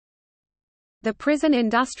The prison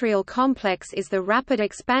industrial complex is the rapid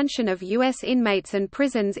expansion of U.S. inmates and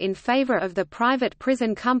prisons in favor of the private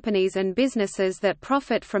prison companies and businesses that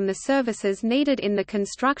profit from the services needed in the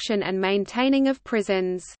construction and maintaining of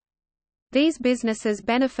prisons. These businesses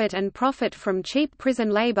benefit and profit from cheap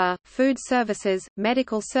prison labor, food services,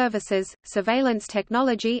 medical services, surveillance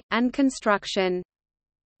technology, and construction.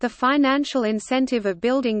 The financial incentive of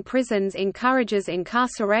building prisons encourages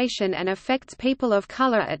incarceration and affects people of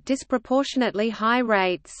color at disproportionately high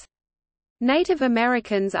rates. Native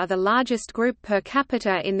Americans are the largest group per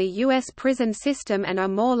capita in the U.S. prison system and are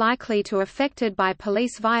more likely to be affected by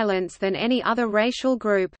police violence than any other racial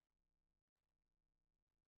group.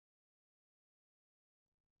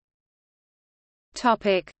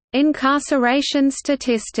 Incarceration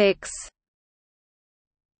statistics.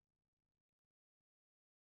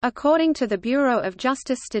 According to the Bureau of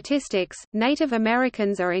Justice Statistics, Native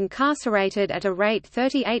Americans are incarcerated at a rate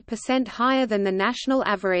 38% higher than the national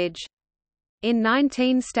average. In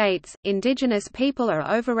 19 states, indigenous people are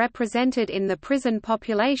overrepresented in the prison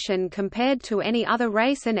population compared to any other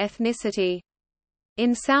race and ethnicity.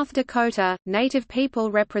 In South Dakota, Native people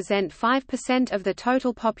represent 5% of the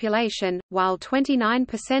total population, while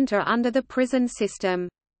 29% are under the prison system.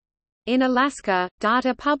 In Alaska,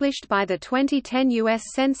 data published by the 2010 U.S.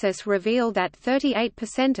 Census reveal that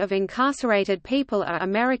 38% of incarcerated people are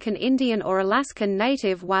American Indian or Alaskan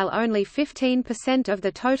Native, while only 15% of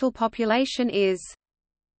the total population is.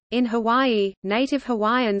 In Hawaii, Native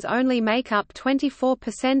Hawaiians only make up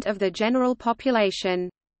 24% of the general population.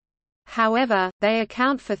 However, they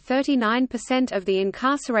account for 39% of the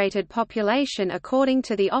incarcerated population according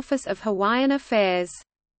to the Office of Hawaiian Affairs.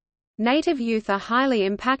 Native youth are highly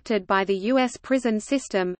impacted by the U.S. prison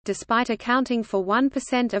system. Despite accounting for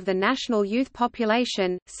 1% of the national youth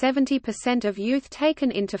population, 70% of youth taken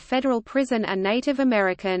into federal prison are Native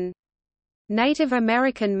American. Native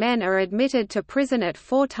American men are admitted to prison at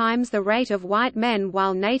 4 times the rate of white men,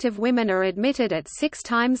 while Native women are admitted at 6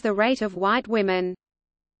 times the rate of white women.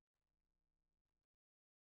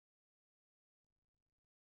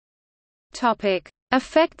 Topic: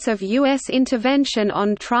 Effects of U.S. intervention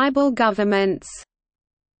on tribal governments.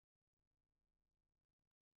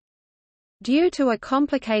 Due to a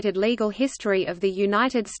complicated legal history of the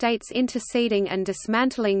United States interceding and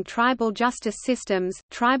dismantling tribal justice systems,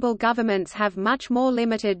 tribal governments have much more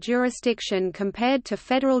limited jurisdiction compared to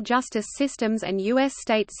federal justice systems and U.S.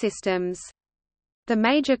 state systems. The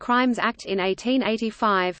Major Crimes Act in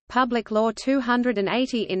 1885, Public Law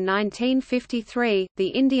 280 in 1953, the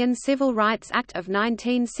Indian Civil Rights Act of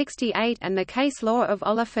 1968 and the case law of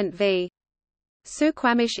Oliphant v.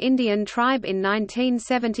 Suquamish Indian Tribe in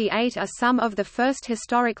 1978 are some of the first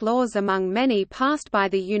historic laws among many passed by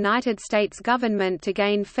the United States government to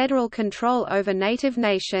gain federal control over native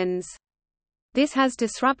nations. This has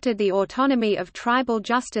disrupted the autonomy of tribal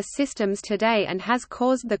justice systems today and has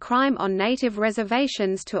caused the crime on native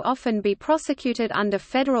reservations to often be prosecuted under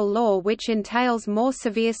federal law, which entails more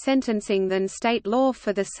severe sentencing than state law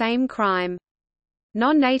for the same crime.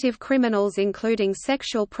 Non-native criminals including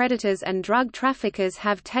sexual predators and drug traffickers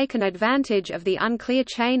have taken advantage of the unclear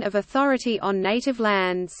chain of authority on native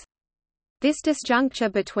lands. This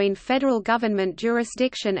disjuncture between federal government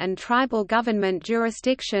jurisdiction and tribal government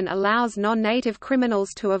jurisdiction allows non-native criminals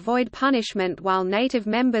to avoid punishment while native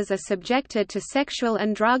members are subjected to sexual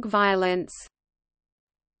and drug violence.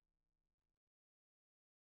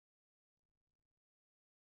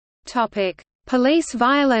 Topic: Police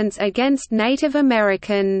violence against Native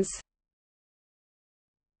Americans.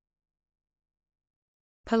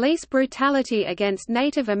 Police brutality against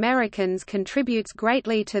Native Americans contributes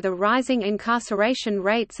greatly to the rising incarceration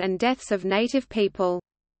rates and deaths of Native people.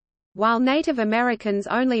 While Native Americans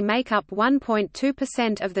only make up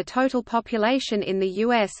 1.2% of the total population in the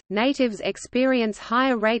U.S., Natives experience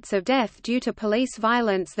higher rates of death due to police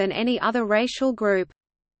violence than any other racial group.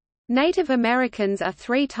 Native Americans are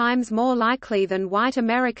 3 times more likely than white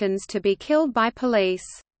Americans to be killed by police.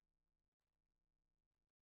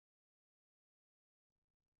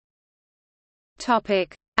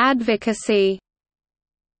 Advocacy.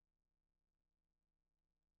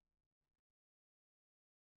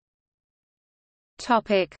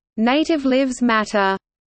 Native Lives Matter.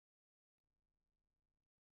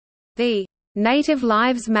 The Native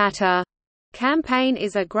Lives Matter campaign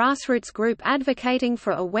is a grassroots group advocating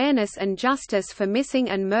for awareness and justice for missing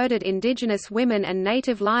and murdered Indigenous women and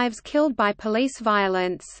Native lives killed by police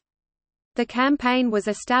violence. The campaign was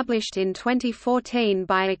established in 2014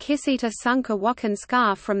 by Akisita Sunka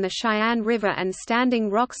Wakanska from the Cheyenne River and Standing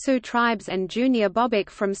Rock Sioux tribes and Junior Bobek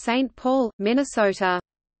from St. Paul, Minnesota.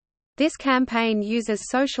 This campaign uses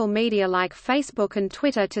social media like Facebook and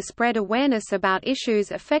Twitter to spread awareness about issues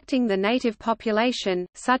affecting the Native population,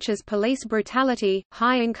 such as police brutality,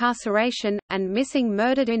 high incarceration, and missing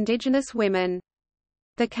murdered Indigenous women.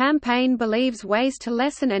 The campaign believes ways to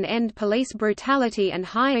lessen and end police brutality and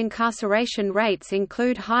high incarceration rates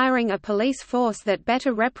include hiring a police force that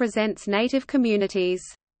better represents Native communities.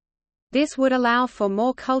 This would allow for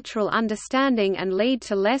more cultural understanding and lead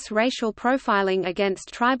to less racial profiling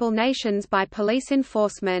against tribal nations by police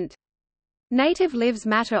enforcement. Native Lives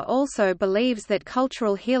Matter also believes that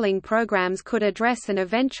cultural healing programs could address and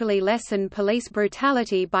eventually lessen police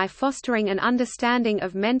brutality by fostering an understanding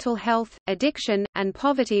of mental health, addiction, and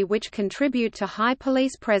poverty which contribute to high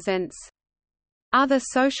police presence. Other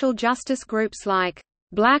social justice groups like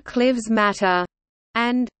Black Lives Matter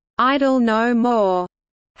and Idle No More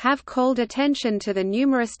have called attention to the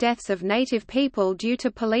numerous deaths of Native people due to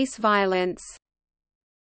police violence.